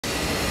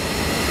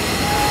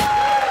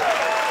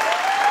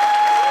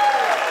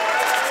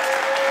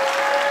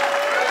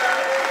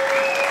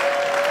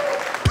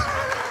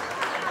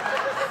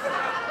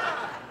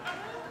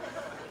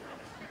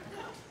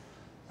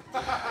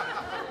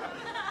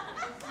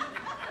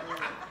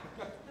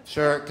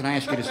Sir, can I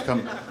ask you to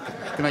come?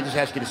 Can I just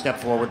ask you to step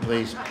forward,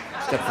 please?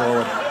 Step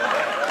forward.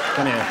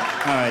 Come here.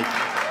 All right.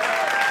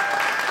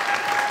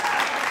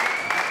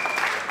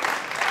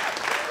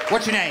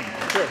 What's your name?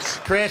 Chris.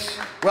 Chris.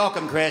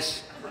 Welcome,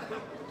 Chris.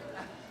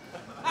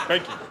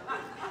 Thank you.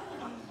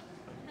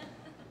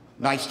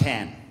 Nice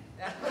tan.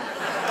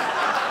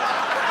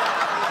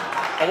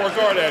 I work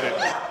hard at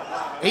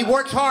it. He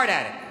works hard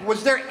at it.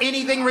 Was there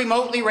anything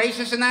remotely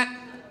racist in that?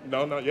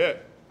 No, not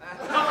yet.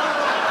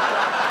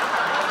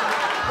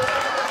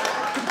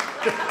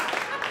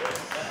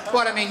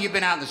 But, I mean, you've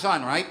been out in the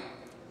sun, right?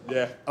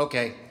 Yeah.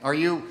 Okay. Are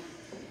you...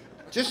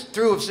 Just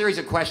through a series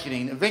of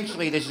questioning,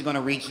 eventually this is going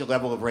to reach the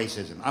level of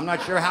racism. I'm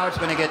not sure how it's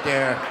going to get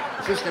there.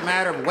 It's just a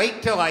matter of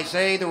wait till I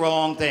say the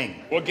wrong thing.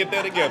 We'll get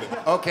there together.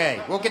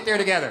 Okay, we'll get there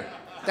together.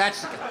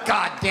 That's...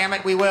 God damn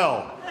it, we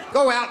will.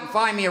 Go out and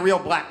find me a real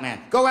black man.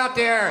 Go out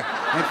there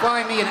and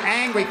find me an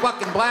angry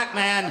fucking black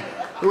man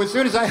who, as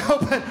soon as I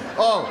open...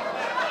 Oh.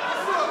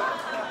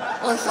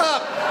 What's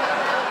up?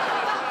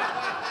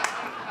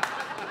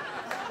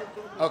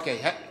 Okay,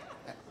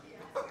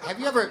 have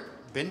you ever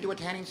been to a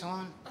tanning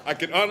salon? I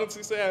can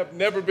honestly say I've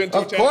never been to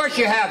a tanning salon. Of course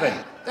you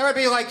haven't. That would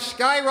be like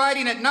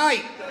skywriting at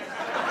night.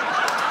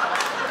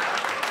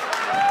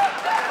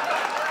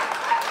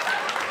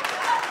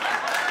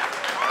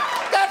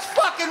 That's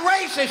fucking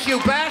racist, you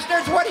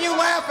bastards. What are you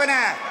laughing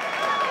at?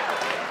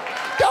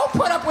 Don't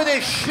put up with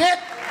this shit.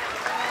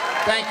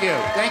 Thank you.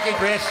 Thank you,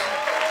 Chris.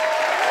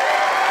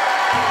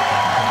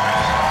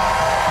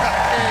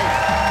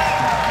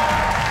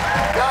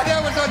 God,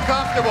 that was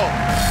uncomfortable.